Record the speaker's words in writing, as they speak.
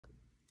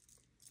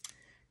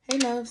Hey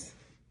loves,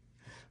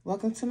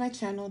 welcome to my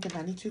channel,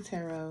 Divinely True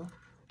Tarot.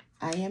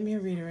 I am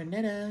your reader,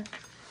 Annetta,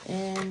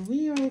 and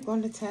we are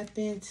going to tap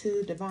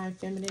into Divine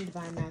Feminine,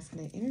 Divine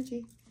Masculine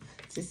energy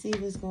to see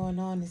what's going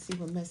on and see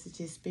what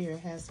messages Spirit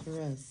has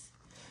for us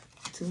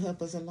to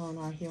help us along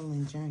our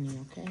healing journey,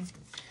 okay?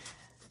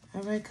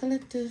 All right,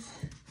 collective.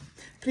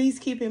 Please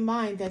keep in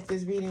mind that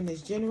this reading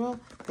is general,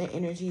 the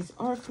energies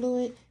are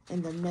fluid,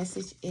 and the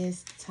message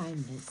is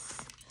timeless.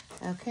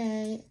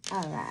 Okay?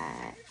 All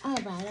right.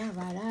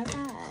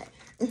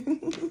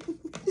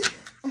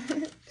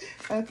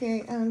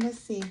 Okay, let's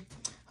see.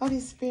 Holy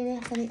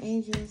Spirit, Holy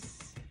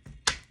Angels,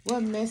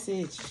 what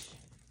message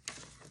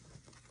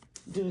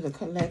do the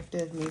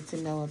collective need to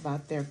know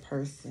about their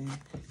person?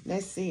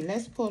 Let's see.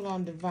 Let's pull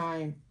on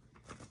Divine.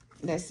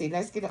 Let's see.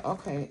 Let's get a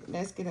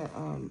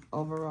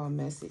overall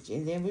message,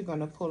 and then we're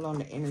gonna pull on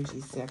the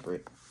energy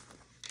separate.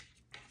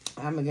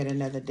 I'm gonna get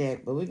another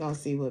deck, but we're gonna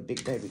see what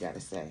Big Baby got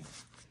to say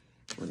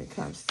when it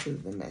comes to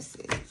the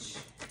message.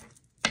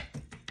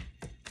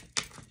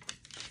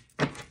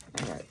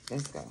 All right,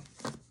 let's go.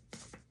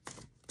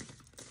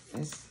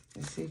 Let's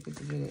see if we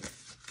can get it.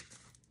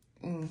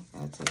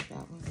 I'll take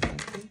that one.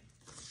 Thank you.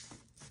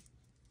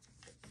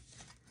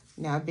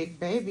 Now, Big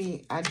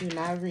Baby, I do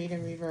not read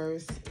in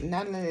reverse.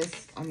 Not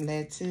unless I'm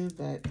led to,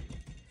 but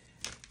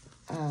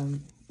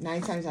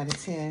 9 times out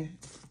of 10,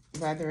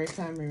 whether it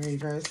come in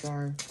reverse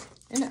or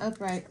in the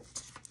upright,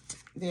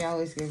 they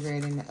always get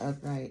read in the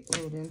upright.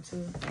 Oh, them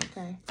too?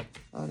 Okay.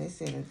 Oh, they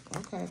said it.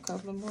 Okay, a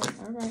couple more.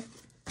 All right.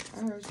 I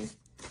heard you.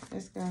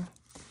 Let's go.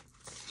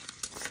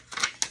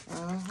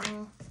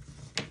 Uh-huh.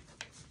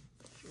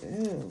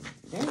 Ew,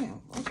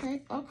 damn.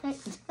 Okay.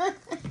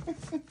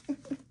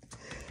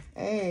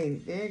 Hey,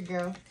 there you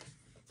go.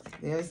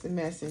 There's the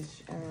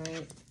message. All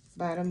right.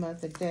 Bottom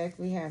of the deck,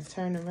 we have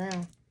turn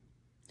around.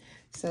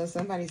 So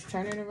somebody's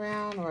turning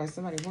around, or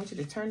somebody wants you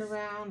to turn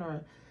around,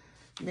 or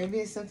maybe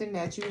it's something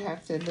that you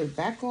have to look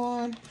back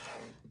on.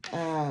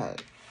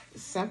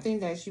 Something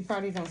that you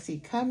probably don't see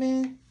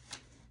coming.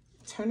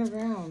 Turn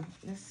around.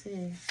 Let's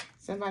see.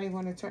 Somebody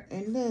want to turn,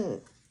 and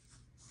look.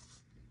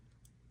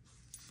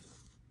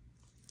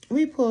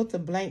 We pulled the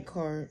blank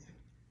card.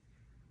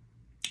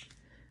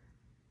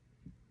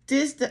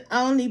 This the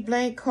only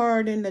blank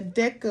card in the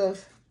deck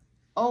of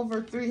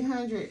over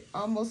 300,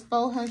 almost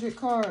 400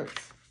 cards.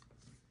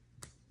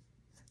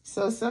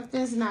 So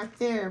something's not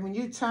there. When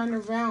you turn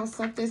around,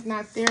 something's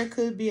not there.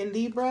 Could be a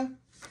Libra,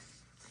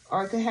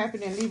 or it could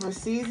happen in Libra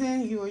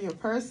season, you or your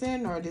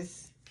person, or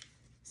this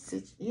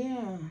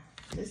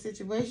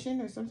situation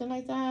or something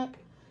like that.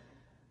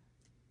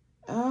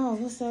 Oh,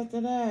 what's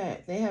after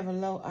that? They have a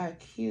low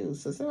IQ.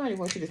 So somebody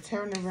wants you to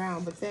turn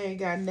around, but they ain't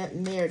got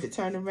nothing there to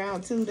turn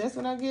around to. That's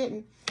what I'm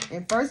getting.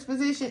 In first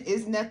position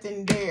is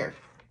nothing there.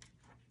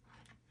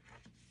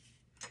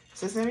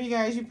 So some of you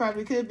guys, you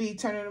probably could be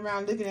turning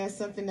around looking at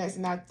something that's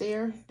not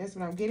there. That's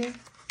what I'm getting.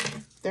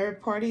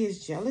 Third party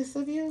is jealous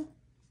of you.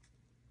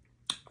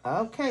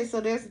 Okay, so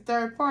there's a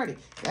third party.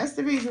 That's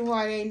the reason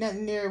why there ain't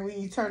nothing there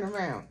when you turn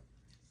around.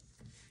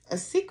 A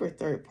secret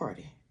third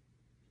party.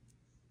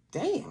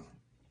 Damn.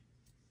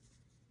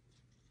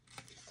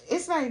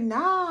 It's like,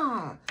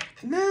 nah,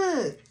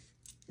 look,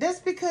 that's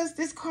because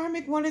this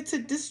karmic wanted to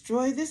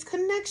destroy this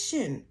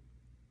connection.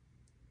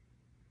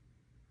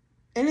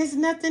 And there's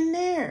nothing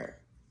there.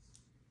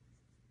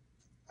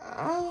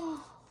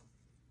 Oh,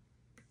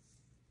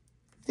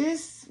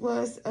 this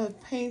was a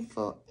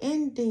painful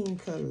ending,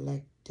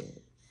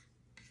 collective.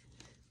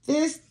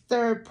 This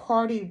third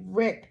party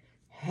wreaked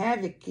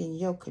havoc in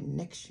your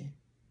connection.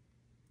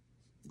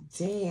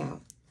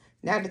 Damn.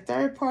 Now, the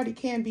third party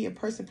can be a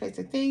person, place,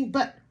 or thing,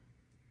 but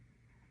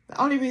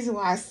the only reason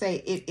why I say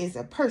it is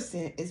a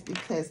person is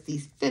because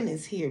these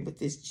feelings here with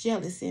this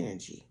jealous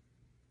energy,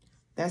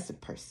 that's a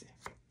person,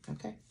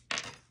 okay?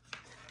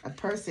 A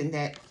person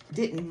that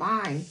didn't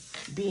mind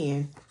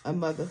being a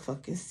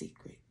motherfucking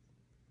secret.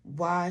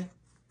 Why?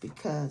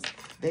 Because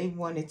they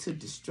wanted to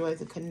destroy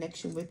the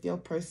connection with your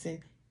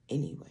person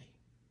anyway.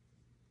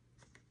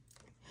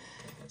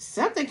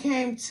 Something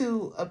came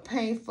to a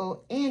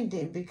painful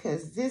ending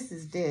because this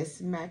is dead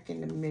smack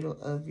in the middle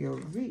of your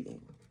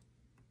reading.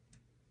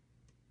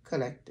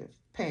 Collective,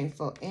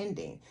 painful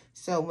ending.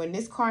 So when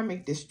this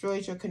karmic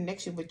destroys your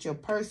connection with your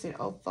person,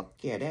 oh fuck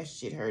yeah, that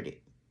shit hurt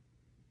it.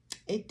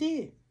 It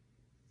did.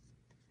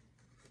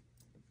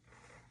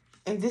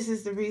 And this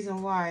is the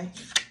reason why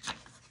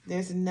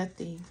there's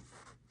nothing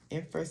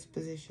in first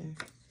position.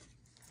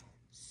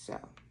 So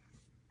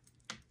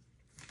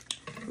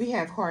we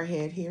have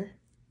hard-head here.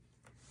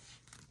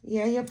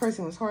 Yeah, your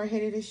person was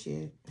hard-headed as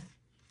shit.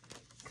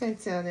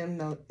 Couldn't tell them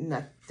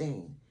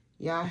nothing.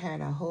 Y'all had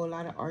a whole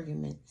lot of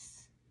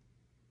arguments.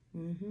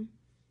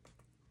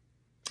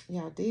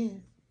 Y'all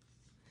did.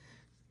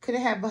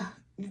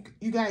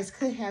 You guys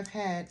could have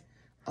had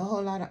a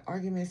whole lot of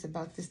arguments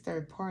about this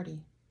third party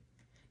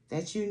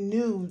that you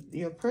knew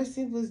your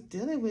person was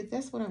dealing with.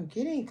 That's what I'm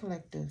getting,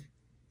 collective.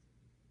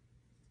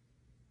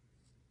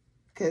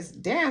 Because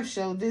damn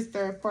sure this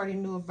third party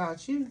knew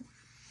about you.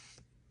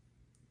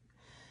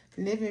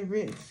 Living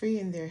written free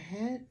in their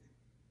head.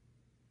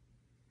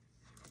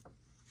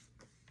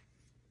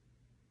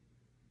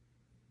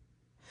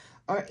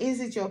 Or is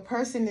it your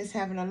person is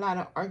having a lot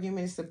of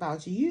arguments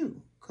about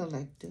you,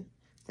 collective?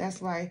 That's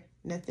why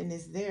nothing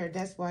is there.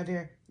 That's why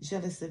they're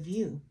jealous of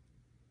you.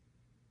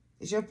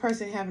 Is your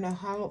person having a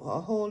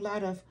whole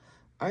lot of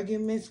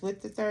arguments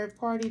with the third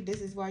party?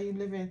 This is why you're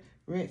living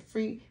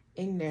rent-free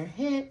in their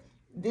head.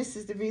 This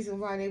is the reason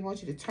why they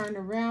want you to turn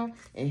around.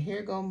 And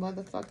here go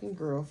motherfucking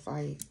girl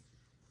fight.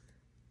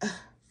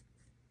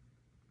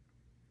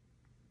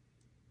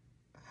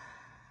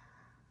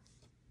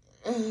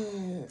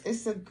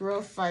 It's a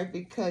girl fight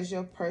because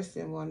your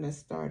person want to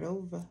start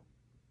over.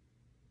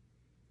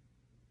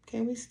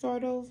 Can we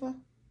start over?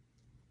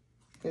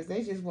 Because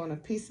they just want a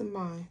peace of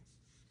mind.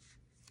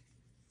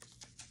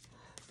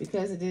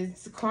 Because it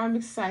is a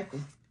karmic cycle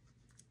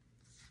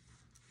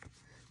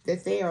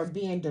that they are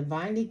being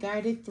divinely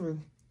guided through.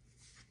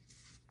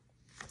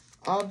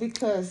 All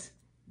because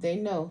they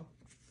know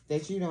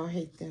that you don't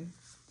hate them.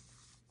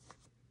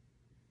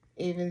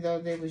 Even though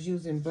they was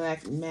using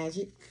black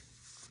magic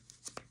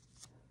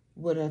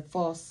with a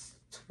false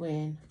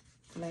twin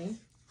flame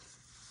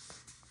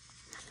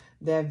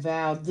that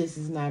vowed this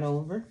is not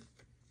over.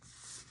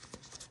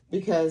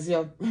 Because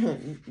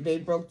they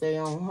broke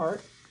their own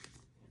heart.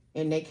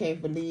 And they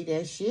can't believe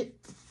that shit.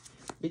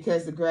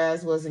 Because the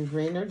grass wasn't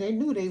greener. They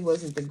knew they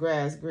wasn't the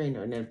grass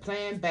greener. And their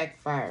plan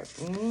backfired.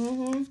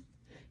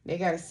 They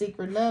got a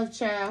secret love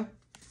child.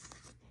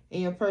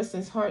 And your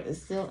person's heart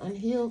is still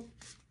unhealed.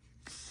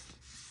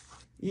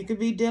 You could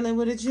be dealing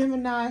with a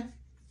Gemini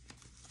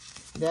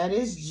that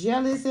is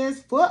jealous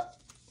as fuck.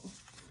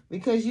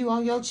 Because you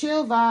on your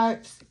chill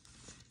vibes.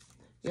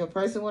 Your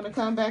person want to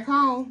come back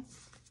home.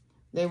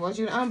 They want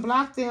you to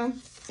unblock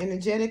them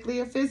energetically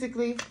or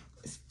physically.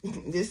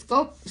 This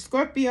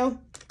Scorpio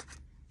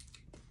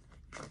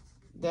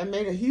that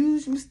made a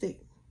huge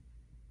mistake.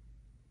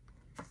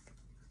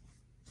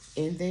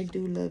 And they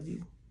do love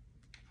you.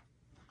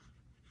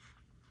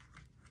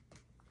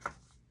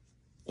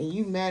 And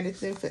you mad at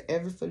them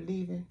forever for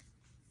leaving.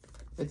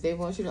 But they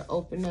want you to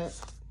open up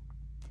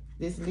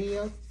this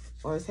Leo,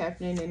 or it's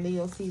happening in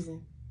Leo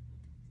season.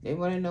 They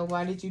want to know,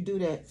 why did you do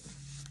that?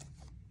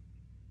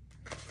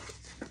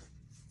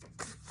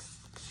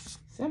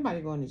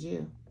 Somebody going to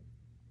jail.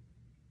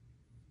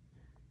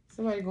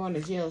 Somebody going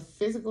to jail.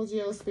 Physical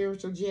jail,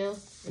 spiritual jail.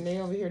 And they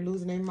over here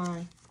losing their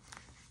mind.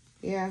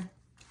 Yeah.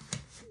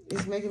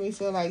 It's making me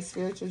feel like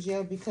spiritual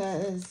jail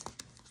because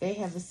they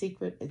have a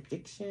secret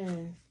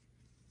addiction.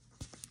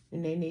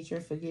 And they need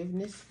your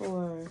forgiveness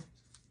for.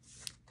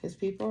 Because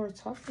people are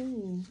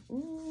talking.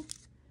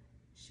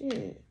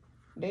 Shit.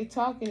 They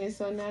talking, and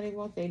so now they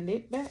want their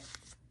lip back.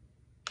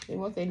 They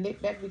want their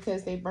lip back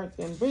because they burnt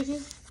them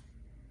bridges.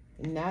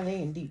 And now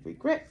they in deep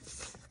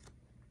regrets.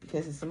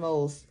 Because it's some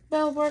old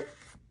spell work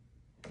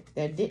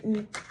that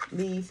didn't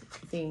leave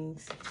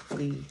things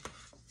the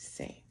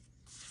same.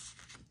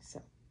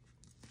 So.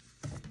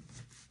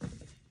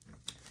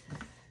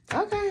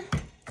 Okay.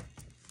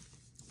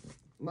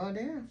 Well,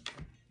 there.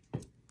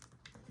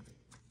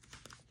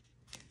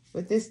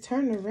 With this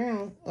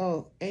turnaround,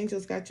 oh,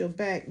 angels got your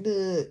back.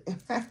 Look.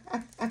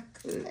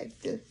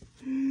 Collective.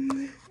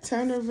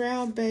 Turn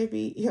around,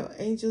 baby. Your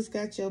angels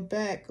got your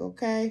back,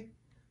 okay?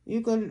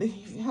 You go,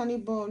 honey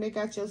bone, they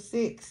got your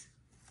 6.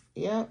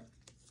 Yep.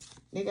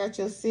 They got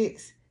your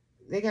 6.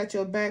 They got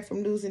your back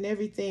from losing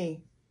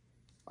everything.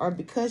 Or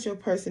because your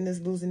person is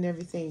losing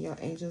everything, your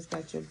angels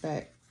got your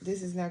back.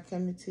 This is not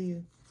coming to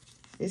you.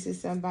 This is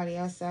somebody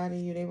outside of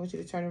you. They want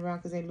you to turn around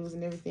because they're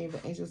losing everything,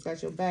 but angels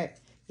got your back.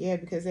 Yeah,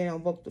 because they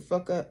don't woke the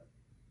fuck up.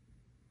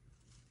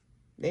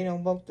 They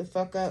don't woke the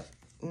fuck up.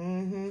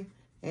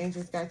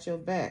 Angels got your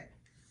back.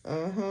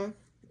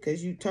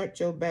 Because you turned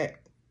your back.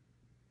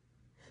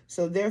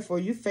 So therefore,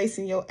 you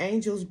facing your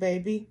angels,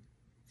 baby.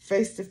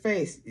 Face to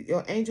face.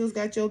 Your angels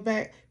got your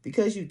back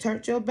because you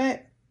turned your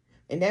back.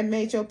 And that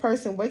made your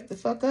person wake the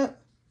fuck up.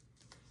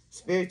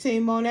 Spirit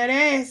team on that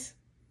ass.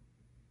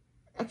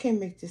 I can't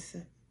make this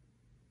up.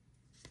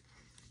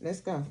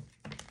 Let's go.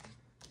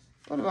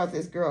 What about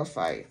this girl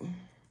fight?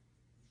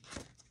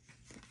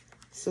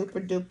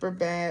 Super duper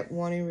bad,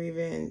 wanting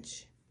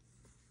revenge.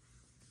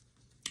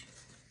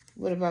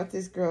 What about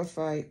this girl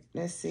fight?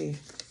 Let's see.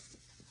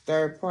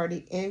 Third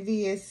party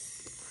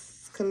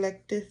envious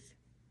collective.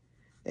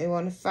 They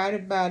want to fight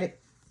about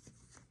it.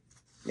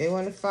 They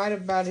want to fight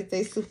about it.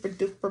 They super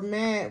duper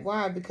mad.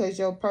 Why? Because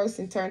your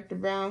person turned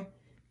around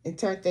and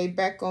turned their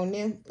back on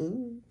them.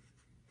 Ooh,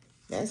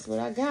 that's what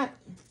I got.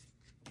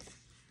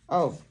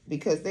 Oh,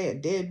 because they a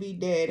deadbeat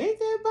dad. Ain't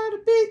that about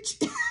a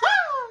bitch?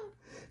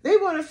 They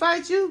want to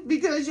fight you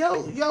because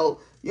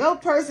your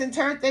person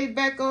turned their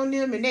back on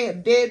them and they a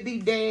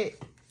deadbeat dad.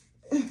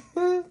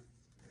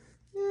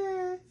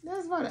 Yeah,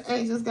 that's why the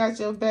angels got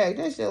your back.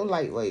 That's your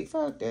lightweight.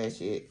 Fuck that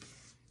shit.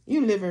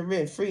 You living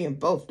rent-free in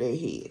both their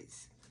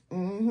heads.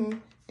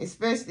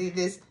 Especially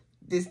this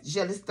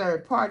jealous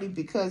third party,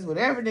 because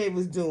whatever they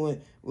was doing,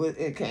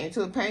 it came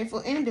to a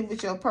painful ending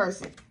with your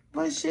person.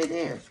 Wasn't shit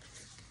there.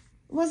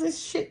 Wasn't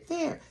shit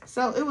there.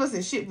 So it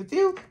wasn't shit with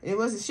you, and it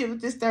wasn't shit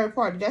with this third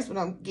party. That's what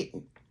I'm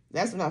getting.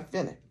 That's what I'm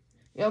feeling.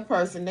 Your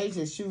person, they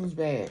just choose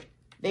bad.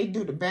 They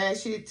do the bad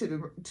shit to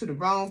the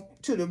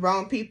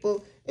wrong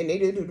people, and they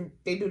do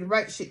the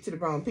right shit to the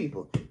wrong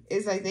people.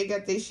 It's like they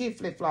got their shit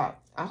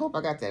flip-flop. I hope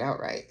I got that out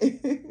right.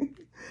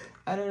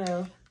 I don't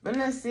know. But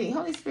let's see.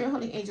 Holy Spirit,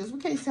 Holy Angels,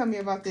 what can you tell me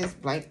about this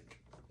blank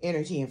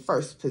energy in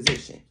first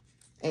position?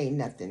 Ain't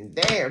nothing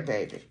there,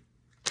 baby.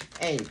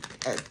 Ain't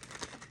a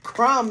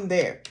crumb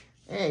there.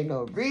 There ain't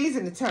no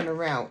reason to turn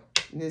around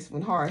this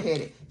one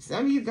hard-headed.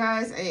 Some of you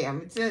guys, hey, I'm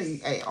going to tell you,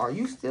 hey, are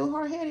you still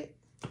hard-headed?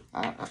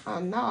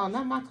 No,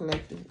 not my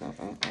collective.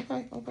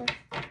 Okay.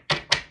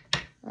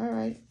 All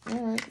right.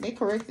 They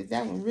corrected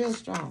that one real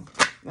strong.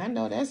 I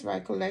know that's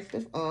right,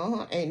 collective.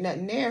 Ain't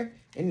nothing there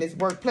in this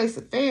workplace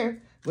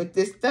affair with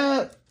this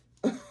thug.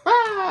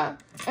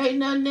 Ain't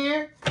nothing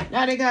there.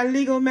 Now they got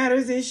legal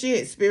matters and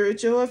shit,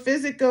 spiritual or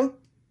physical.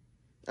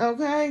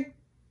 Okay?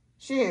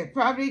 Shit,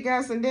 probably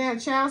got some damn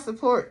child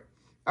support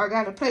or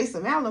got to pay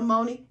some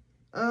alimony.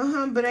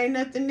 But ain't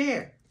nothing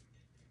there.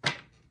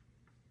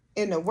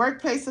 In a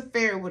workplace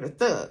affair with a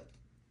thug.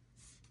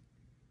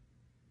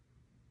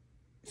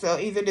 So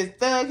either this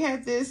thug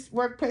had this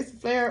workplace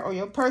affair or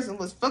your person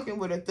was fucking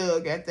with a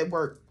thug at the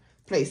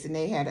workplace and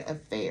they had an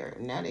affair.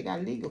 Now they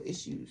got legal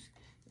issues.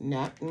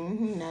 Now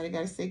they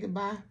got to say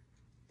goodbye.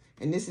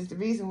 And this is the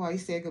reason why you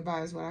said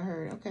goodbye is what I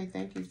heard. Okay,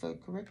 thank you for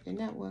correcting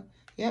that one.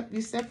 Yep,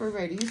 you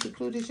separated. You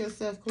secluded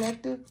yourself,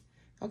 collective.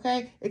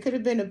 Okay, it could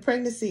have been a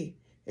pregnancy.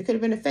 It could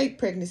have been a fake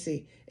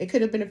pregnancy. It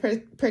could have been a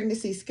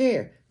pregnancy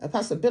scare, a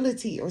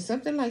possibility or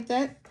something like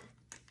that.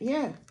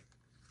 Yeah.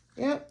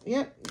 Yep.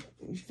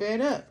 You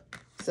fed up.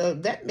 So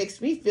that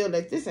makes me feel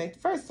like this ain't the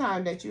first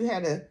time that you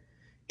had a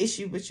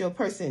issue with your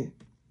person,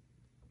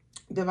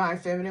 divine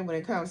feminine, when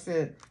it comes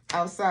to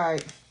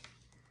outside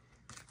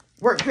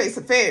workplace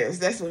affairs.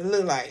 That's what it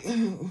look like.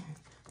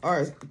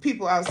 Or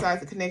people outside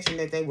the connection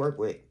that they work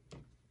with.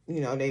 You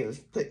know, they was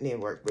putting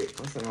in work with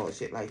or some old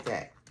shit like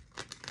that.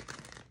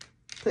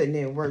 Putting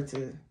in work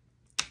to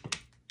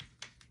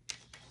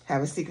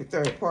have a secret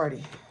third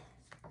party.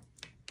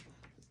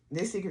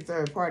 This secret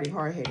third party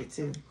hard-headed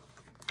too.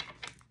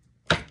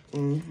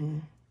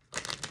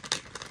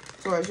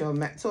 Towards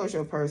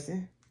your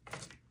person.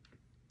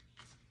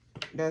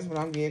 That's what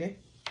I'm getting.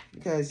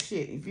 Because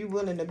shit, if you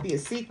willing to be a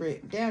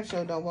secret, damn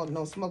sure don't want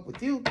no smoke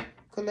with you,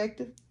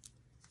 collective.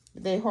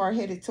 But they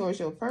hard-headed towards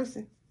your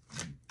person.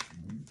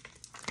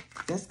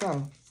 Let's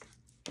go.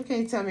 What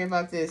can you tell me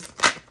about this?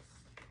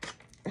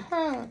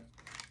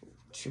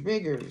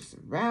 Triggers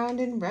round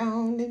and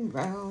round and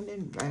round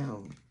and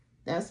round.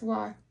 That's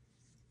why.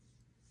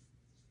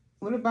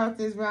 What about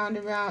this round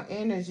and round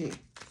energy?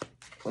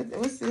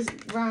 What's this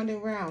round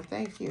and round?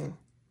 Thank you.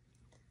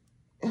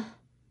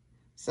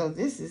 So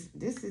this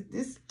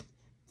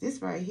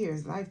right here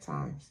is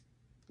lifetimes.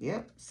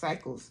 Yep,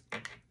 cycles.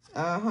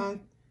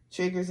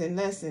 Triggers and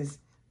lessons.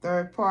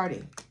 Third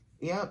party.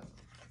 Yep,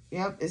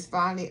 it's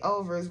finally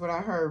over is what I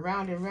heard.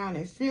 Round and round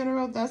and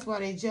funeral. That's why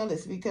they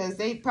jealous, because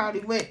they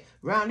probably went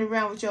round and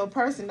round with your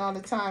person all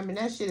the time, and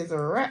that shit is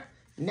a wrap.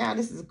 Now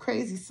this is a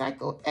crazy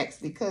cycle X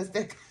because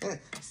that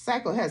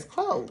cycle has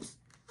closed.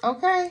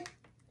 Okay?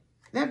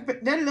 That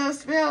little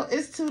spell,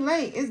 it's too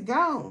late. It's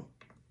gone.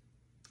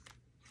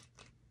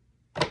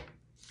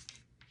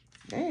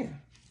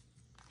 Damn.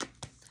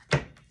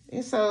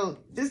 And so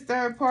this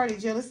third party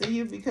jealous of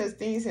you because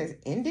things has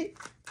ended.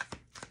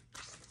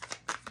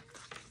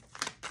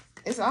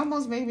 It's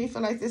almost made me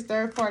feel like this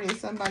third party is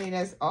somebody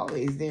that's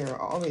always there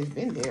or always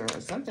been there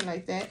or something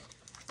like that.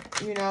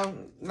 You know,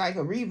 like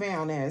a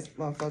rebound ass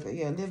motherfucker.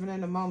 Yeah, living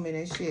in the moment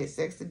and shit.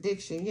 Sex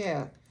addiction,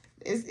 yeah.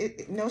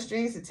 It's no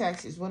strings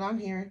attached is what I'm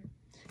hearing.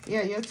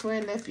 Yeah, your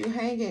twin left you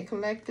hanging,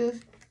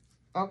 collective.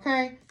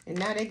 Okay? And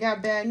now they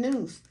got bad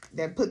news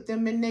that put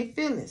them in their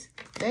feelings.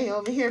 They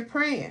over here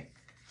praying.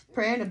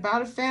 Praying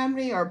about a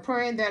family or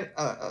praying that,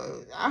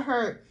 I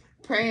heard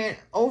praying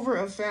over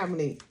a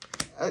family.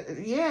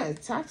 Yeah,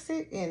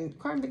 toxic and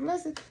karmic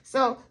lesson.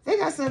 So they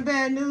got some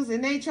bad news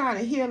and they trying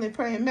to heal and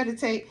pray and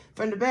meditate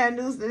from the bad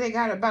news that they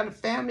got about a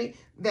family.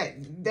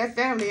 That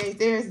family ain't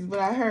theirs is what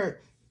I heard.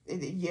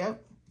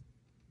 Yep.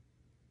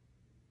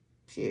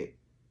 Shit.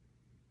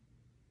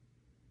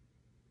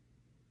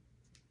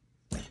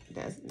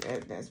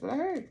 That's what I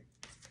heard.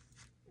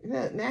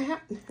 Look, not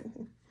happy.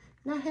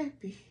 Not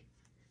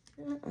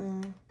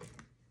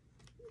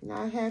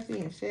happy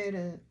and fed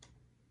up.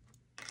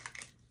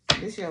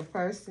 This your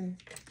person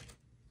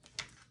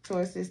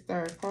towards this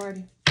third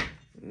party.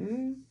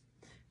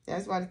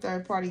 That's why the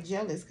third party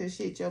jealous, because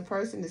shit, your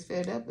person is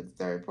fed up with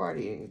the third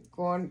party and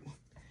going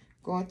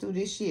through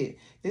this shit.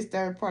 This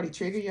third party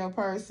trigger your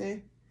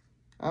person.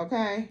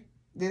 Okay?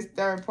 This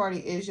third party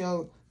is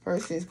your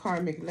person's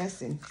karmic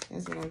lesson.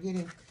 That's what I'm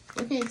getting.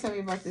 What can you tell me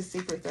about this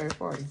secret third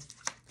party?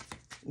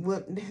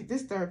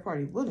 This third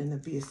party willing to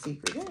be a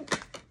secret.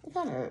 What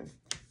kind of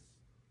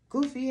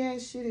goofy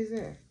ass shit is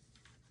that?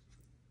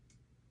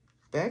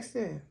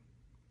 Backstab.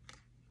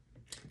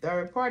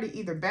 Third party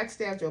either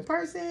backstabbed your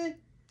person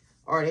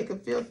or they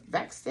could feel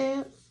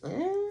backstabbed.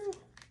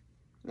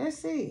 Let's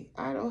see.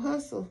 Idle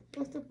hustle.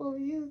 What's up over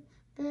you?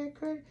 Bad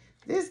credit.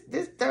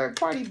 This third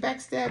party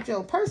backstabbed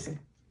your person.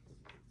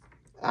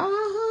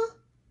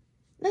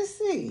 Let's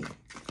see.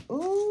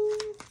 Ooh.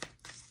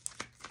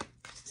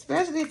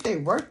 Especially if they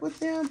work with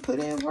them, put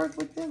in work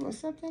with them or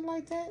something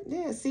like that.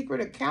 Yeah, secret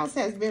accounts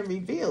has been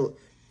revealed.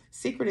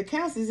 Secret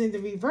accounts is in the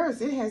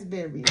reverse. It has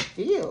been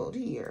revealed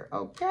here,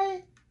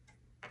 okay?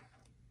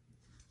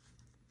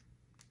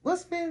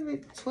 What's been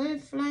with twin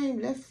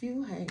flame left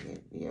you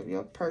hanging?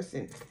 Your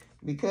person,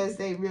 because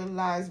they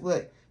realize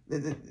what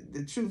the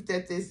truth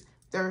that this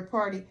third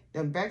party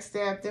done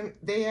backstabbed them.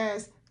 They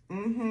asked,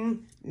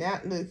 now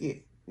look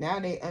it. Now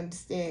they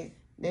understand.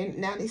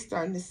 Now they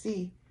starting to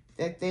see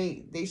that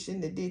they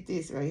shouldn't have did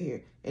this right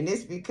here. And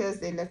it's because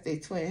they left their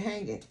twin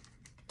hanging.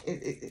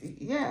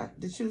 Yeah,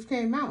 the truth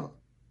came out.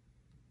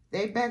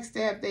 They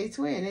backstabbed their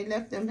twin. They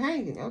left them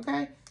hanging,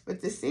 okay?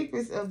 But the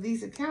secrets of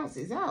these accounts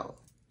is out.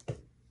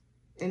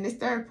 And this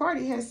third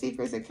party has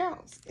secrets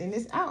accounts. And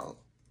it's out.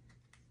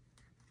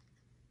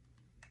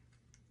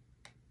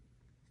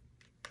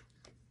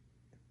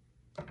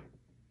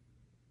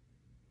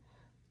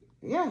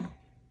 Yeah.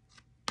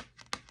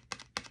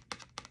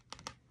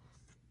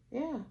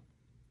 Yeah.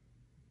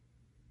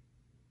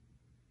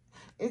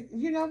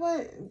 You know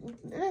what?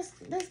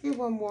 Let's get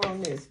one more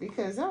on this,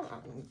 because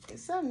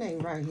something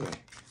ain't right here.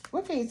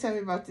 What can you tell me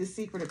about this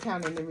secret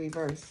account in the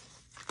reverse?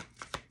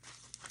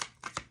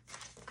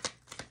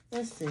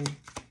 Let's see.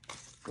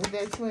 With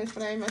that twin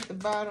flame at the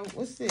bottom,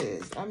 what's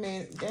this? I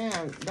mean,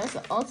 damn, that's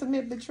an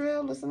ultimate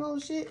betrayal or some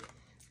old shit.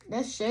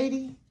 That's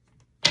shady.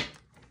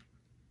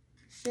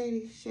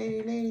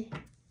 Shady lady.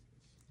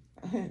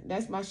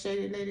 That's my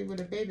shady lady with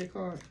a baby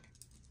card.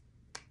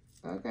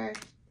 Okay.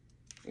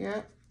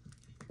 Yep.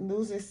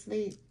 Losing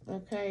sleep.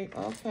 Okay.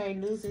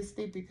 Losing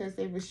sleep because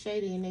they were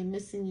shady and they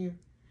missing you.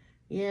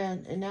 Yeah,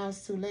 and now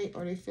it's too late,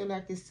 or they feel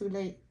like it's too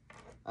late.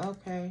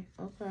 Okay.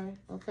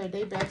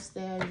 They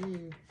backstab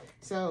you.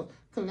 So,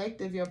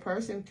 collective, your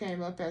person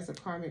came up as a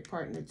karmic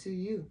partner to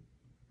you.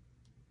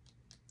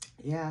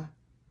 Yeah.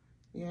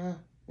 It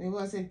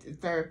wasn't the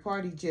third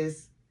party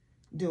just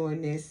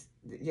doing this.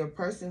 Your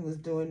person was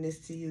doing this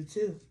to you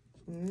too.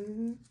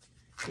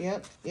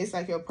 Yep. It's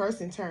like your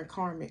person turned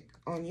karmic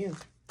on you.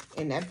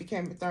 And that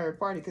became a third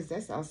party because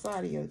that's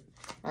outside of you.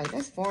 Like,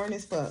 that's foreign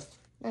as fuck.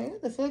 Like,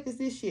 what the fuck is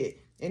this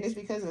shit? And it's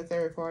because of a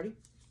third party.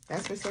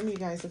 That's for some of you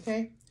guys,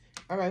 okay?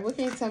 All right, what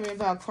can you tell me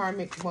about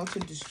karmic want to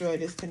destroy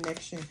this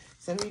connection?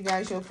 Some of you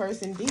guys, your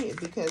person did,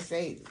 because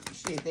they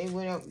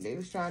went up, they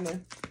was trying to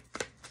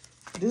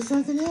do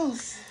something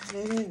else.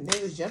 They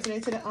was jumping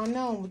into the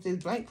unknown with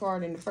this blank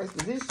card in the first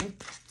position.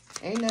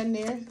 Ain't nothing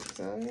there.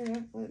 So,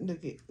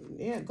 look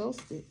at,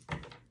 ghosted.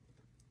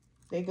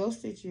 They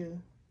ghosted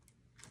you.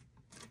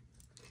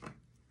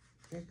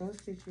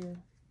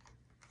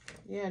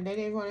 Yeah, they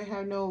didn't want to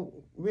have no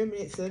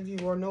remnants of you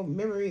or no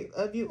memory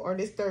of you, or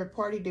this third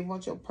party. They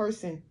want your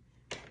person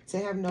to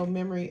have no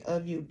memory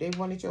of you. They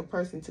wanted your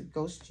person to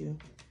ghost you.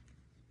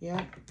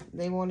 Yeah,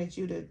 they wanted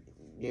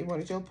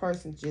your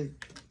person just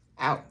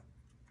out.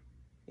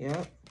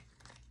 Yep.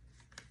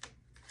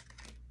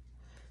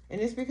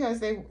 And it's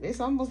because it's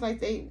almost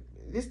like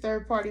this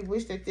third party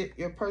wished that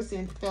your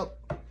person felt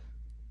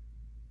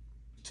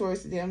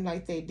towards them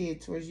like they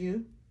did towards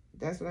you.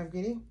 That's what I'm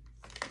getting.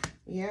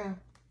 Yeah.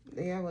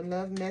 They have a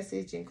love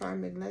message and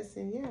karmic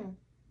lesson. Yeah.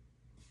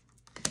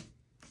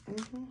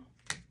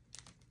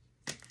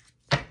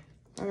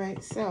 All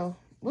right. So,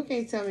 what can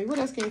you tell me? What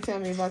else can you tell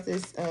me about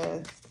this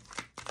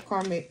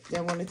karmic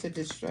that wanted to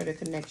destroy the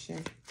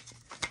connection?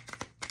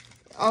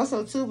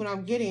 Also, too, what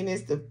I'm getting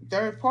is the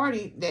third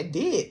party that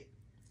did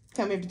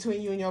come in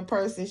between you and your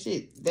person.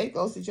 Shit, they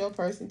ghosted your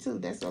person, too.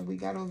 That's what we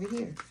got over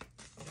here.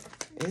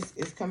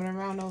 It's coming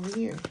around over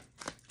here.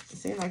 It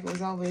seemed like it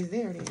was always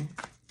there then.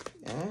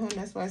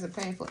 That's why it's a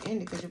painful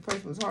ending, because your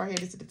person was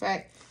hard-headed to the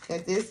fact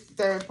that this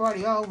third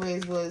party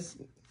always was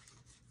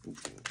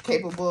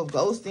capable of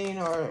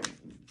ghosting or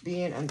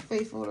being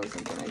unfaithful or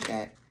something like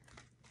that.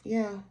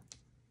 Yeah.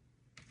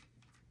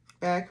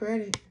 Bad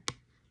credit.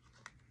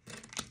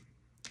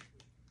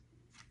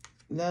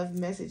 Love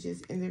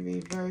messages in the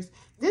reverse.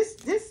 This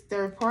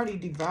third party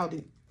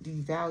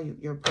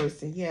devalued your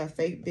person. Yeah,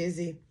 fake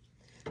busy.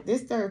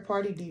 This third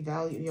party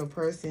devalued your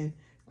person.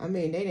 I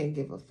mean, they didn't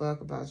give a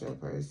fuck about your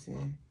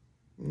person.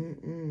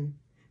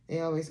 They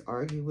always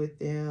argue with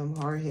them,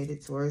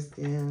 hard-headed towards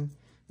them.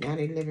 Now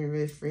they living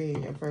real free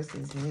in your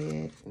person's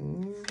head.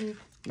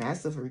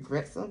 Massive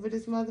regrets over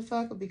this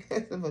motherfucker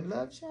because of a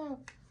love child.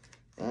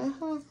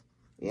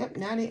 Yep,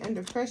 now they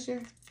under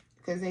pressure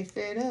because they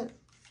fed up.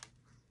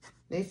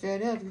 They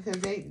fed up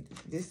because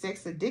this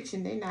sex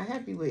addiction they not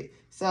happy with.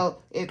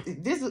 So if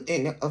this is,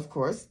 and of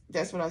course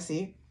that's what I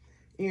see,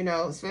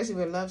 especially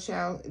with love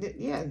child.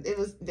 Yeah, this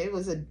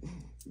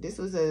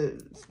was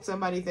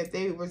somebody that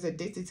they was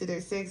addicted to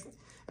their sex,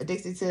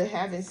 addicted to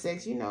having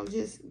sex.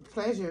 Just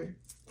pleasure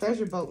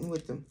boating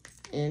with them,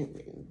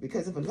 and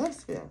because of a love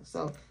spell.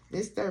 So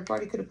this third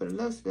party could have put a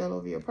love spell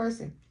over your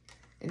person,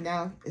 and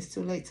now it's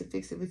too late to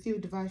fix it with you,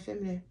 Divine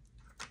Feminine.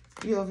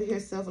 You over here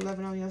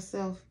self-loving on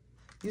yourself.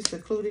 You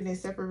secluded and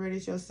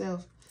separated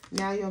yourself.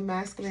 Now your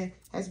masculine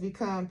has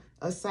become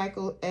a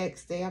psycho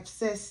X. They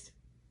obsessed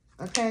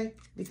okay?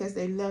 Because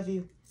they love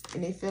you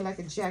and they feel like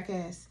a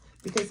jackass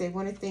because they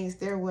wanted things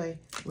their way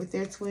with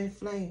their twin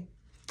flame.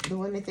 The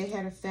one that they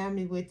had a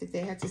family with that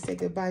they had to say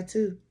goodbye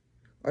to,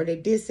 or they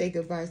did say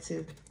goodbye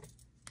to,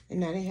 and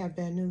now they have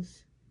bad news.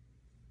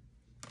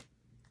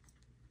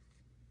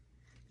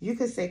 You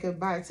could say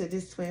goodbye to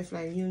this twin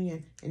flame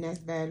union, and that's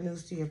bad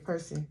news to your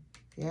person.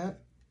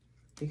 Yep.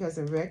 Because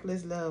of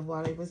reckless love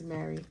while they was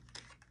married.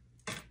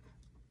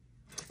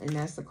 And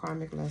that's the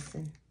karmic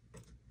lesson.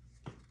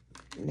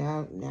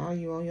 Now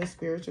you're on your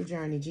spiritual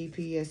journey.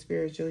 GPS,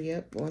 spiritual,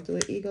 yep. Going through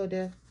an ego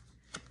death.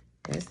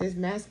 That's this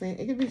masculine.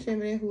 It could be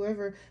feminine,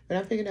 whoever. But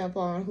I'm picking up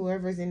on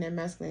whoever's in that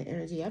masculine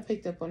energy. I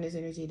picked up on this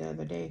energy the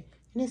other day.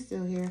 And it's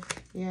still here.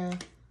 Yeah.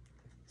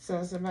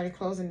 So somebody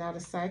closing out a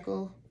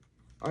cycle.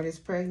 Or this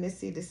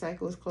pregnancy, the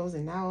cycle is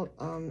closing out.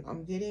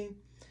 I'm getting...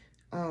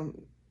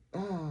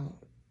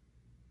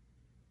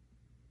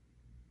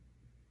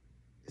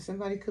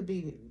 somebody could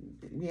be...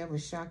 We have a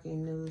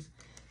shocking news.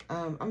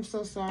 I'm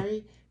so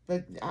sorry.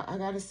 But I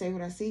got to say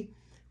what I see.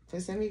 For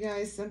some of you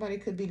guys, somebody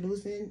could be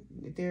losing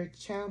their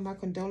child. My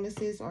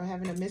condolences, or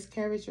having a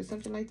miscarriage or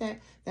something like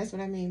that. That's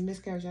what I mean,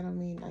 miscarriage. I don't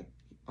mean like,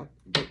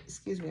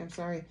 excuse me, I'm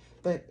sorry.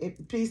 But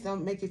please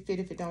don't make it fit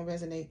if it don't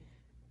resonate.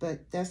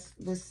 But that's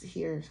what's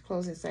here.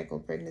 Closing cycle,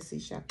 pregnancy,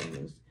 shocking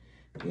news.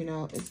 You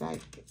know, it's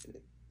like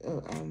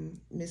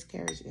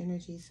miscarriage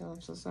energy. So I'm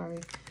so sorry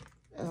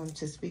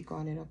to speak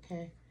on it,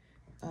 okay?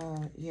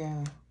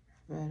 Yeah,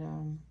 but...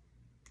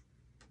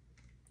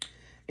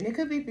 And it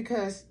could be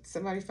because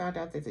somebody found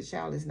out that the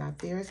child is not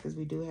theirs, because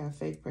we do have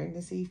fake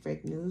pregnancy,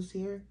 fake news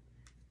here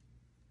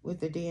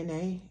with the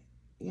DNA.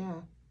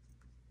 Yeah.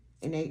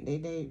 And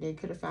they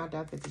could have found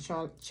out that the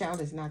child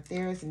is not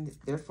theirs, and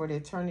therefore they're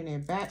turning their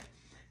back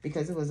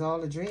because it was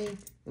all a dream.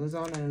 It was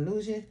all an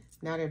illusion.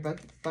 Now they're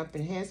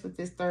bumping heads with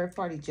this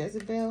third-party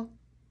Jezebel.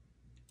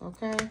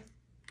 Okay?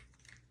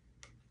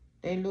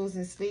 They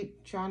losing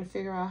sleep, trying to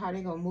figure out how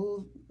they're going to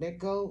move, let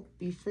go,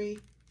 be free.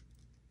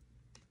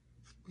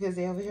 Because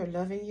they're over here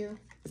loving you,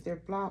 but they're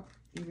blocked.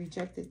 You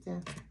rejected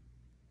them.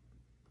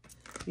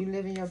 You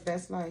living your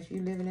best life.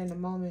 You living in the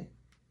moment.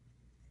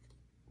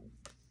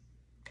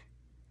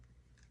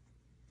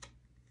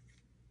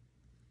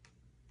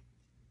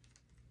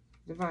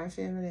 Divine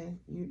Feminine.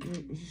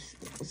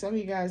 Some of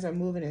you guys are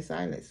moving in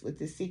silence with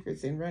the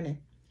secrets and running.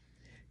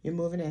 You're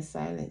moving in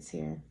silence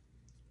here.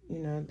 You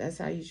know, that's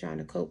how you're trying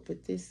to cope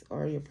with this.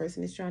 Or your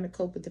person is trying to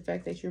cope with the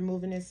fact that you're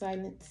moving in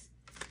silence.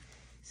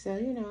 So,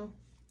 you know.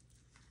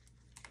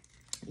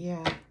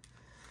 Yeah.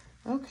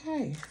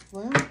 Okay.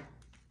 Well,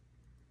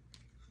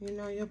 you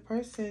know, your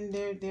person,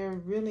 they're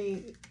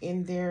really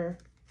in their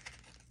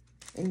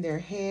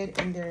head,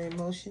 in their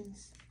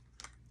emotions,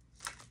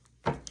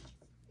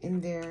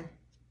 in their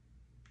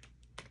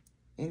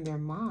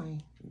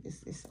mind.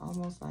 It's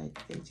almost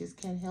like they just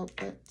can't help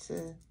but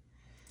to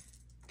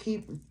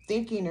keep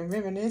thinking and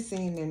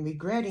reminiscing and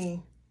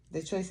regretting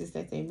the choices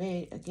that they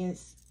made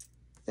against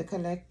the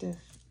collective.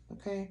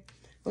 Okay.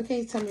 What can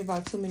you tell me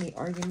about too many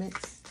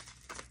arguments?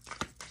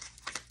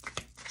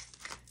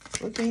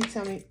 What can you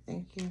tell me?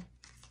 Thank you.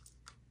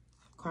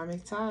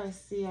 Karmic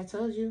ties. See, I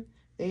told you.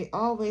 They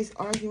always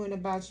arguing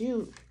about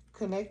you,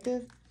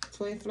 collective.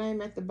 Twin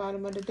flame at the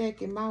bottom of the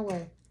deck in my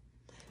way.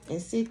 And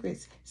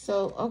secrets.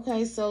 So,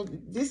 okay, so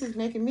this is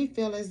making me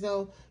feel as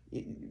though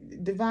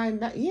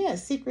divine, yeah,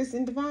 secrets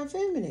and divine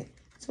feminine.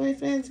 Twin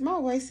flames my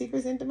way,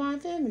 secrets and divine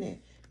feminine.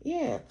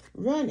 Yeah,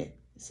 running.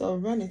 So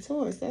running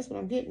towards, that's what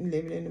I'm getting,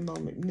 living in the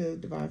moment. No,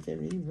 divine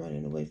feminine, you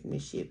running away from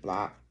this shit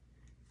block.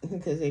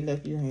 Because they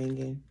left you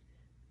hanging.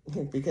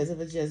 Because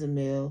of a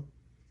Jezebel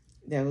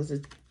that was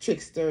a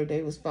trickster,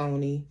 they was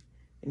phony,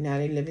 and now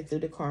they living through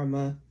the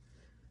karma,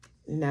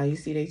 and now you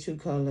see their true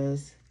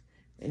colors,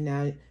 and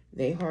now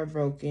they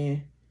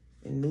heartbroken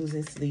and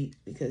losing sleep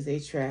because they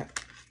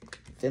trapped,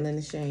 feeling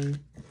ashamed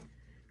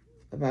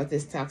about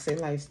this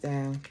toxic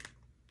lifestyle.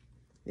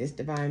 This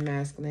divine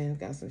masculine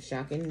got some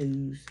shocking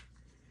news,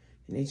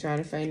 and they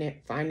trying to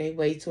find their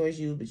way towards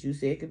you, but you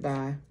said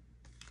goodbye.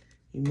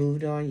 You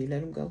moved on, you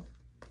let them go.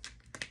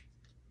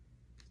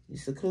 You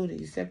secluded,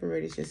 you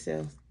separated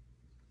yourself.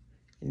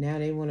 And now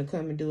they want to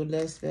come and do a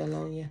love spell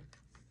on you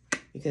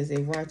because they're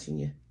watching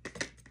you.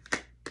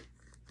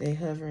 They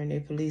hovering,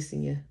 they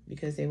policing you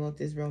because they want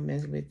this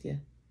romance with you.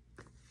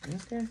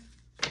 Okay.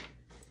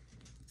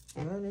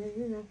 Well, then,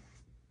 you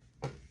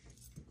know.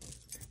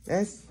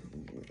 That's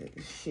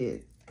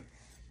shit.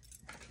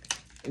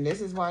 And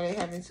this is why they're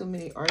having too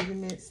many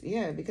arguments.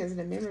 Yeah, because of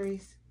the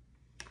memories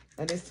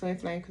of this twin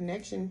flame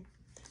connection.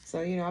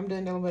 So, you know, I'm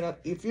doing a little bit of,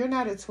 if you're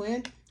not a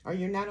twin, or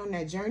you're not on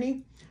that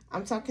journey,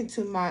 I'm talking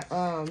to my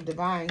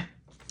divine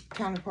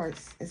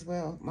counterparts as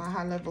well, my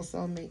high-level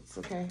soulmates,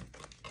 okay?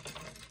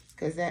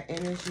 Because that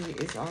energy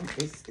is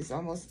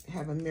almost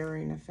have a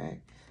mirroring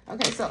effect.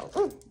 Okay, so,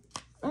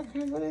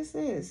 okay, what is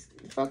this?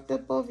 Fucked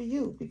up over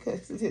you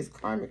because this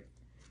karmic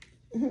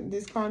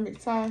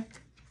tie,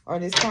 or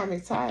this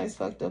karmic tie is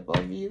fucked up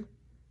over you.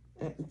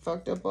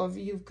 Fucked up over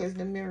you because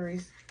the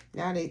memories.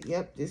 Now they,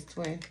 yep, this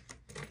twin.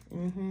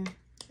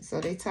 So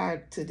they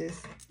tied to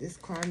this this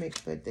karmic,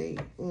 but they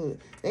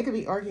could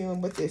be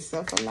arguing with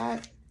themselves a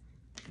lot,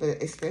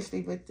 but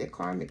especially with the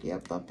karmic.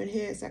 Yep, bumping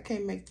heads. I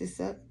can't make this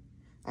up.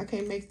 I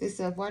can't make this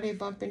up. Why they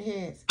bumping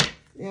heads?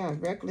 Yeah,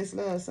 reckless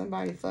love.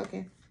 Somebody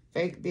fucking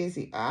fake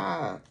busy.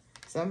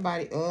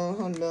 Somebody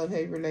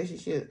love-hate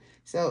relationship.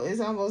 So it's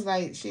almost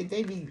like shit,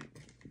 they be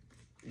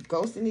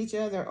ghosting each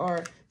other,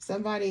 or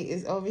somebody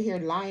is over here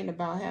lying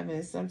about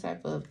having some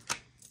type of,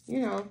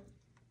 you know,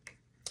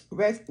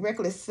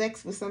 reckless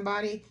sex with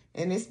somebody,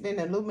 and it's been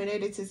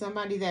illuminated to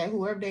somebody that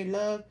whoever they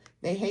love,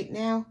 they hate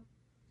now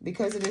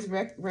because of this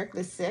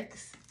reckless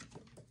sex.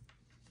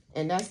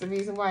 And that's the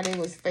reason why they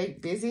was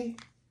fake busy,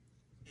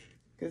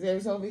 because they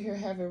was over here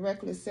having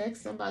reckless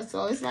sex. Somebody,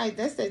 so it's like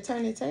that's that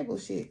turning table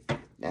shit.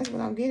 That's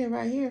what I'm getting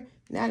right here.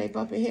 Now they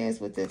bumping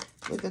heads with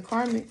the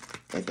karmic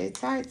that they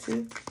tied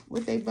to.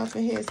 What they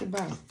bumping heads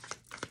about?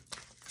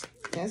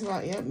 That's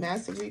why, yep,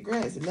 massive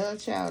regrets. Love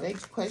child. They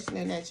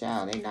questioning that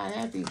child. They not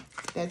happy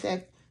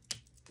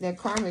that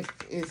karmic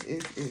is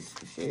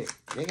shit.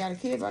 They got a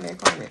kid by that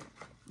karmic.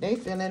 They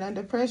feeling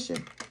under pressure.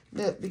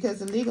 Look, because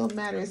the legal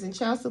matters and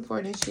child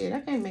support and shit.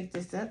 I can't make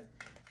this up.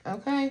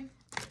 Okay?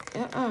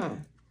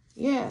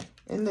 Yeah.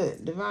 And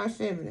look, divine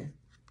feminine.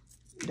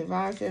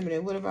 Divine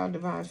feminine. What about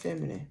divine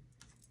feminine?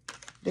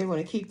 They want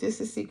to keep this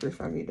a secret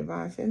from you,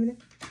 divine feminine.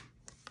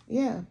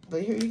 Yeah.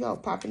 But here you go.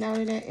 Popping out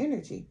of that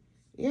energy.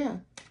 Yeah.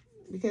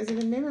 Because of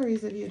the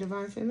memories of you,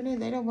 divine feminine.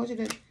 They don't want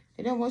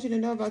you to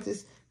know about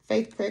this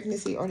fake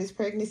pregnancy or this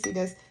pregnancy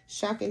that's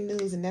shocking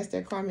news, and that's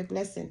their karmic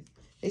lesson.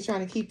 They're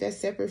trying to keep that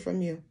separate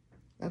from you.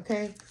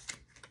 Okay?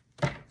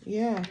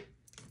 Yeah.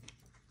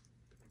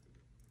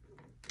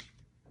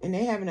 And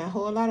they having a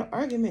whole lot of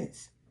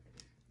arguments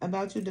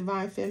about you,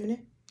 divine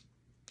feminine.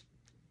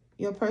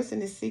 Your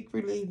person is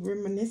secretly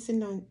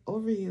reminiscing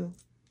over you.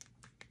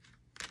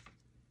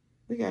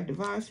 We got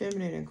divine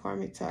feminine and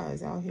karmic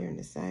ties out here in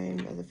the same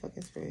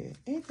motherfucking spread.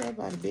 Ain't that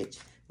about a bitch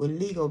with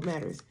legal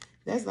matters?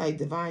 That's like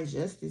divine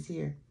justice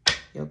here.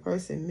 Your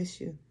person miss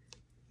you.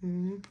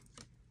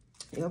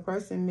 Your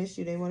person miss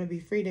you. They want to be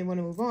free. They want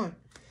to move on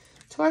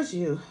towards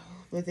you,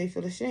 but they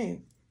feel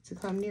ashamed to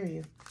come near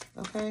you.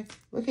 Okay?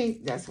 Okay,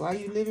 that's why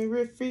you living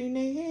rent-free in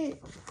their head.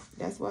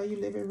 That's why you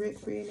living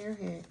rent-free in their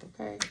head.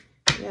 Okay?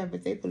 Yeah,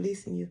 but they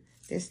policing you.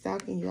 They're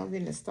stalking you. I'm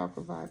getting a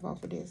stalker vibe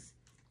off of this.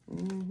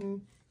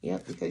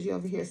 Yep, because you're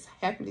over here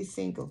happily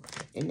single,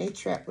 and they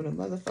trapped with a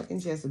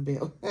motherfucking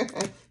Jezebel.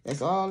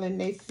 That's all in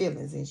their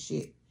feelings and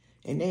shit.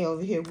 And they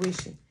over here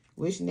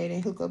wishing they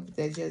didn't hook up with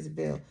that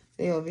Jezebel.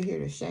 They over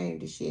here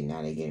ashamed of shit.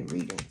 Now they getting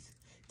readings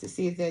to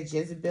see if that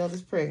Jezebel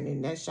is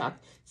pregnant. And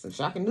some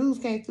shocking news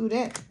came through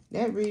that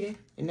reading.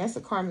 And that's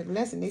a karmic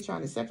lesson they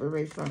trying to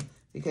separate from,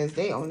 because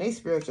they on their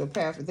spiritual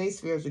path with their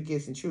spiritual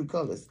gifts and true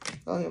colors.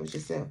 Go ahead with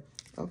yourself.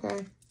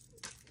 Okay?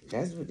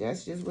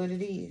 That's just what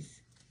it is.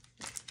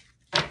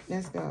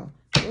 Let's go.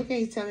 What can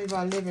you tell me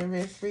about living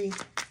rent-free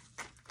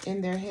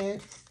in their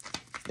head?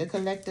 The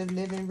collective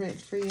living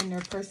rent-free in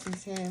their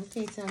person's head. What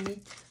can you tell me?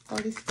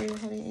 Holy Spirit,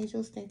 Holy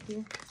Angels, thank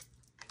you.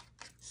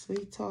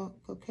 Sweet talk.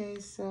 Okay,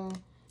 so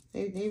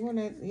they want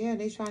to, yeah,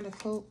 they trying to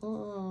cope.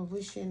 Oh,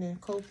 wishing and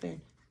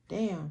coping.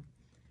 Damn.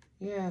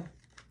 Yeah.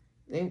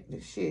 They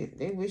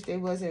wish they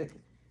wasn't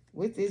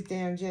with this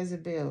damn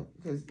Jezebel,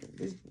 because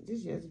this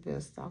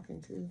Jezebel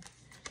stalking too.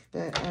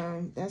 But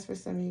that's for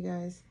some of you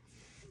guys.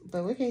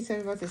 But what can you tell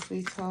me about the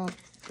sweet talk?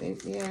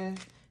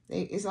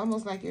 It's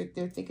almost like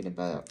they're thinking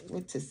about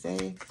what to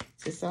say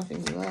to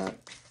soften you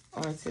up,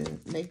 or to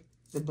make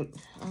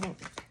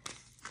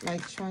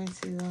trying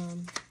to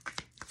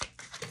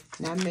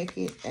not make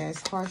it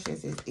as harsh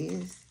as it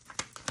is.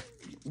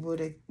 What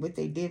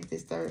they did with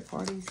this third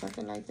party,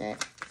 something like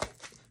that.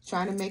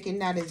 Trying to make it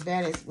not as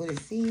bad as what it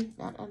seemed.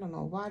 I don't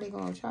know why they're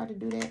gonna try to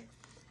do that.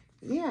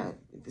 Yeah,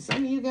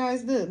 some of you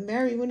guys look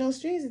married with no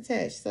strings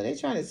attached. So they're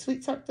trying to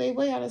sweet talk their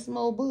way out of some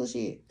old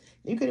bullshit.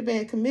 You could have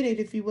been committed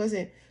if you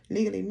wasn't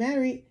legally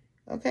married.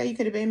 Okay, you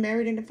could have been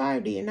married in the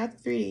 5D and not the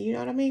 3D. You know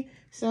what I mean?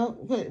 So,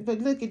 but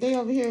look, they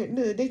over here,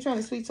 look, they trying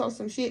to sweet talk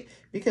some shit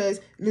because,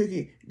 look,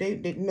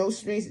 they no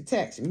strings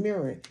attached,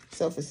 mirroring.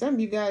 So for some of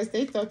you guys,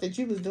 they thought that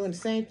you was doing the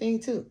same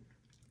thing too.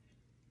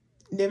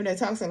 Living that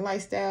toxic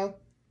lifestyle,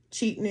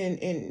 cheating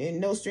and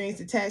no strings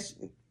attached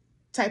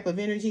type of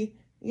energy.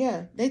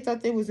 Yeah, they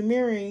thought they was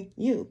mirroring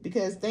you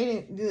because they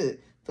didn't do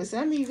it. For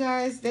some of you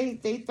guys,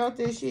 they thought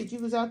that shit, you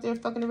was out there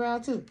fucking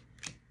around too.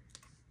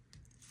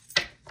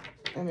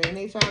 I mean,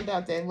 they found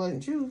out that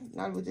wasn't true,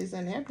 not with this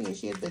unhappy and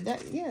shit, but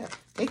that, yeah,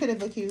 they could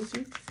have accused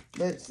you.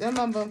 But some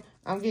of them,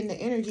 I'm getting the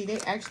energy, they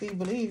actually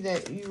believe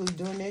that you was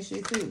doing that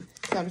shit too.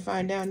 Come to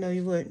find out, no,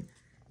 you wouldn't.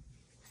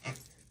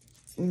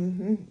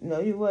 No,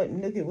 you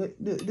wouldn't. Look at what,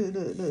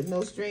 look,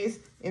 no strings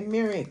and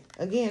mirroring.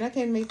 Again, I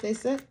can't make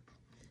this up.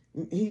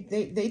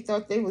 They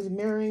thought they was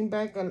mirroring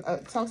back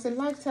a toxic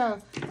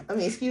lifestyle. I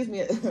mean, excuse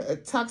me, a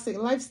toxic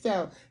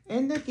lifestyle.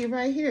 And look at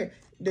right here,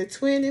 the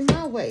twin in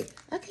my way.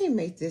 I can't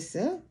make this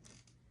up.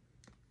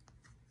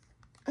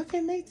 I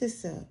can't make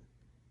this up.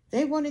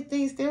 They wanted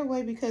things their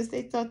way because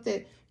they thought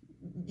that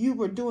you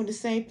were doing the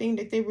same thing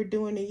that they were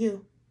doing to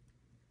you.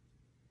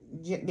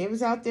 they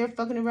was out there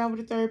fucking around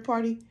with a third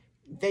party.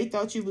 They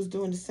thought you was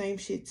doing the same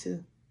shit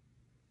too.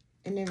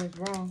 And they was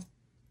wrong.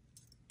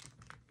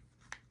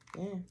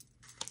 Yeah.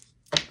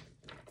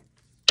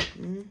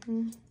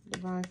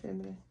 Divine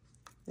Feminine.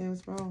 They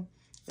was wrong.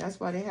 That's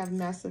why they have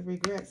massive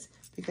regrets.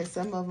 Because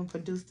some of them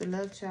produced the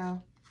love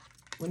child.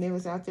 When they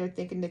was out there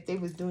thinking that they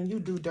was doing you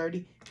do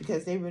dirty.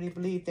 Because they really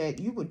believed that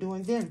you were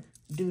doing them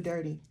do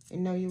dirty.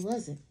 And no, you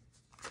wasn't.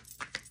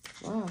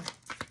 Wow.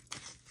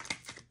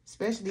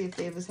 Especially if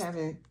they was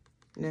having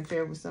an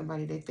affair with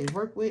somebody that they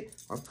work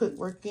with. Or put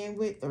work in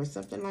with. Or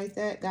something like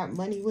that. Got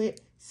money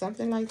with.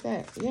 Something like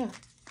that. Yeah.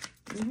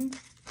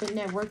 Putting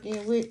that work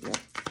in with.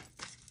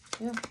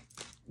 Yeah.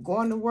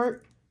 Going to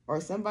work. Or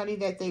somebody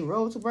that they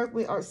rode to work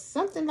with. Or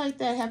something like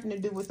that having to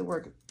do with the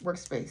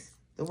workspace.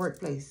 The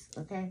workplace.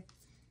 Okay.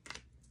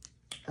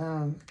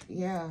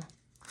 Yeah.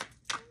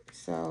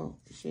 So,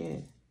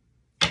 shit.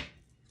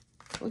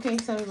 What can you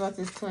tell me about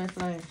this twin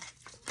flame?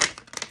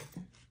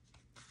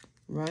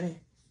 Running.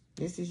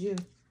 This is you.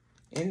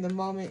 In the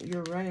moment,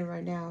 you're running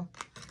right now.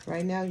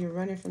 Right now, you're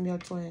running from your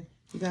twin.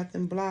 You got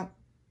them blocked.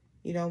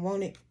 You don't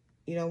want it.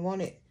 You don't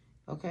want it.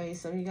 Okay,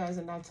 some of you guys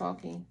are not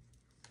talking.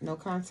 No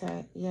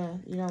contact. Yeah,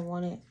 you don't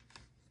want it.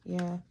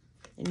 Yeah.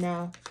 And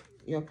now,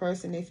 your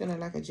person, they feeling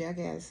like a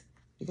jackass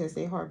because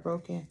they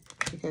heartbroken.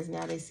 Because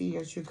now they see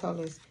your true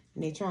colors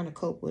and they trying to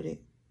cope with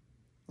it.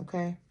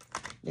 Okay?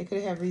 They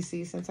could have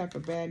received some type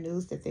of bad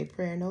news that they're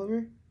praying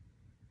over.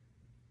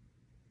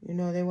 You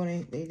know, they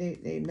want to,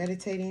 they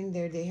meditating.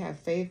 They have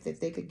faith that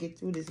they could get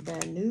through this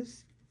bad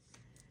news.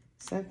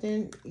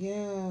 Something,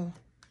 yeah.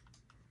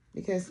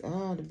 Because,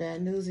 the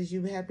bad news is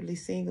you happily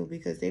single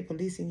because they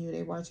policing you.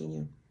 They watching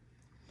you.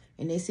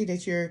 And they see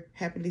that you're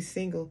happily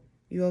single.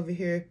 You over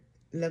here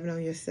loving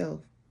on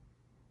yourself.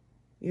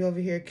 You over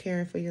here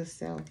caring for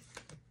yourself.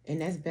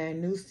 And that's bad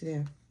news to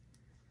them.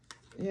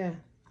 Yeah.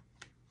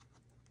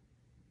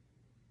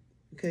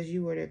 Because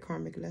you were their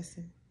karmic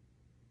lesson.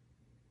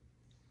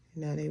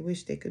 Now they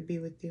wish they could be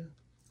with you.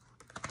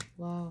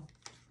 Wow.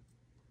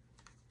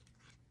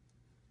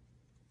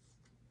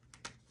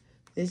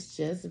 This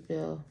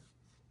Jezebel,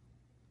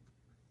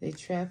 they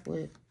trap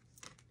with.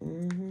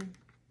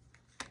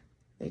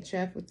 They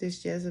trap with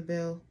this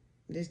Jezebel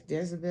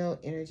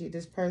energy.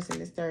 This person,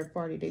 this third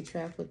party, they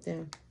trap with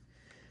them.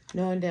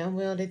 Knowing damn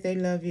well that they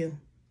love you.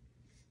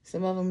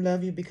 Some of them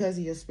love you because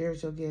of your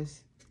spiritual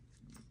gifts.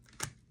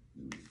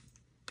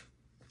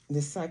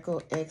 The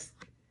Psycho X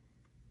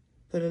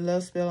put a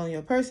love spell on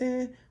your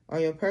person, or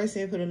your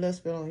person put a love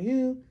spell on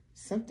you.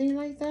 Something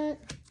like that.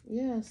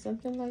 Yeah,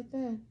 something like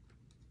that.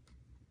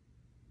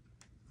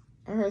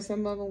 I heard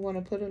some of them want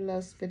to put a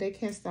love spell. They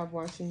can't stop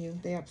watching you.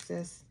 They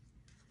obsessed.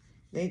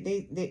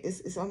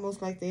 It's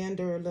almost like they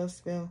under a love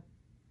spell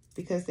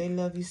because they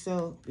love you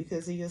so,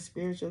 because of your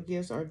spiritual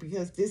gifts, or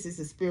because this is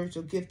a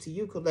spiritual gift to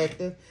you,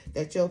 collective,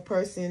 that your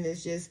person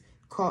is just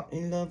caught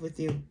in love with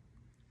you.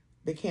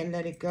 They can't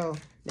let it go.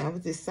 Now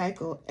with this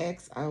Psycho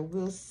X, I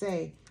will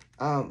say,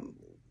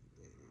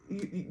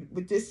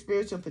 with this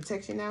spiritual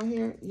protection out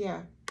here,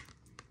 yeah.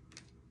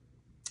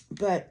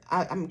 But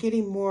I'm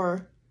getting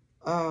more,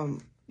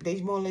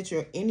 they won't let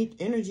your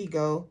energy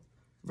go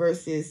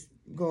versus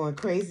going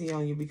crazy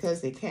on you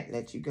because they can't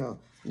let you go.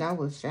 Now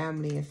with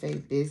family and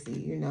faith busy,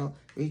 you know,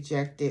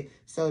 rejected.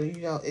 So,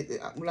 you know,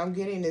 what I'm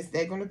getting is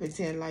they're going to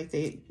pretend like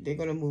they're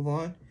going to move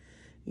on.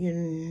 You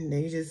know,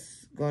 they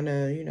just going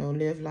to, you know,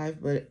 live life,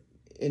 but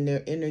in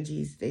their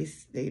energies, they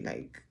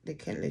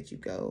can't let you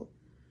go.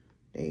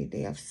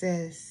 They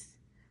obsessed,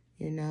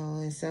 you know,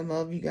 and some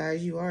of you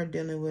guys, you are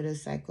dealing with a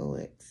Psycho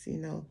X, you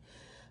know.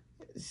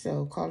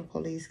 So call the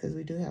police because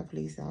we do have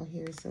police out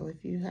here. So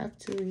if you have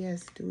to,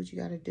 yes, do what you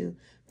got to do.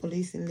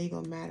 Police and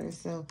legal matters.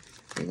 So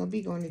they're going to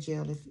be going to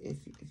jail if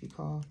you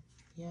call.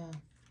 Yeah.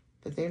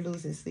 But they're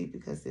losing sleep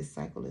because this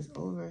cycle is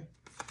over.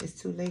 It's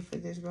too late for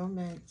this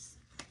romance.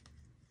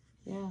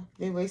 Yeah.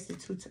 They wasted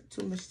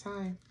too much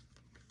time.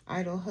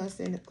 Idle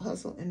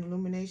hustle and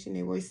illumination.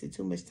 They wasted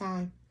too much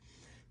time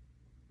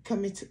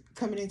coming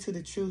into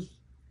the truth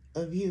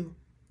of you.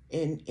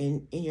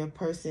 In your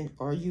person,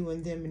 or you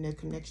and them in their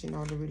connection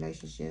or the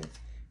relationship.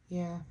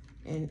 Yeah.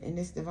 And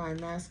this divine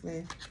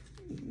masculine,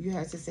 you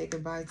had to say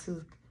goodbye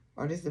to,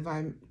 or this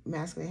divine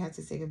masculine had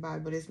to say goodbye,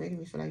 but it's making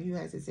me feel like you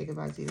had to say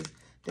goodbye to this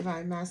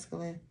divine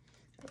masculine.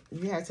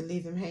 You had to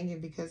leave them hanging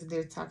because of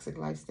their toxic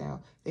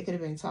lifestyle. They could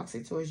have been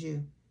toxic towards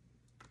you.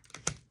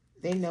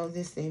 They know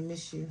this, they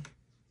miss you.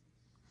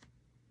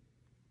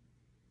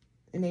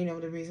 And they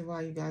know the reason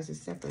why you guys are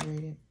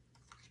separated.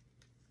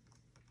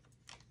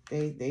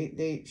 They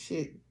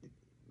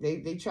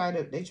try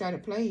to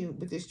play you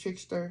with this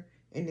trickster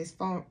and this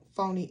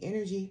phony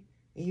energy,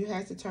 and you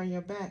had to turn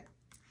your back.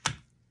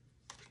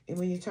 And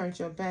when you turned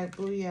your back,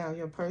 booyah,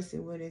 your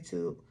person went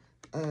into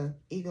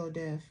ego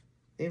death.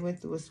 They went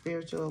through a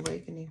spiritual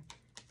awakening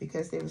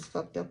because they was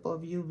fucked up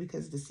over you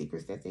because of the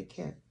secrets that they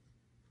kept.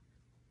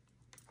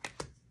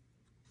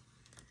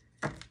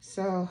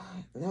 So,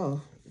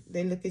 no,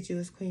 they look at you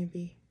as Queen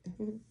Bee.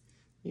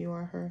 You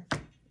are her.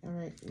 All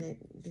right, they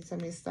tell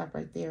me to stop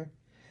right there.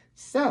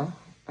 So,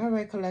 all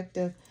right,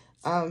 collective.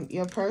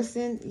 Your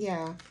person,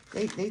 yeah,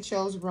 they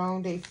chose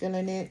wrong. They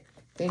feeling it.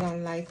 They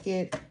don't like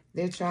it.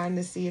 They're trying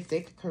to see if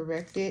they can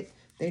correct it.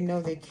 They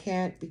know they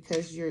can't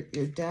because you're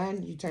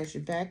done. You turned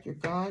your back. You're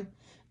gone,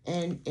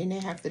 and they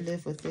have to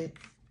live with it.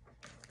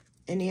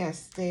 And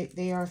yes,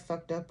 they are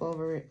fucked up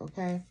over it.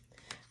 Okay.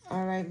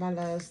 All right, my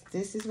loves.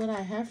 This is what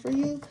I have for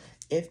you.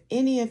 If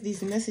any of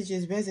these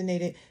messages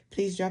resonated,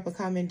 please drop a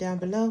comment down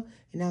below,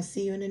 and I'll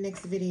see you in the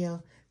next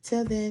video.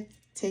 Till then,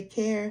 take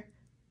care.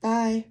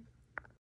 Bye.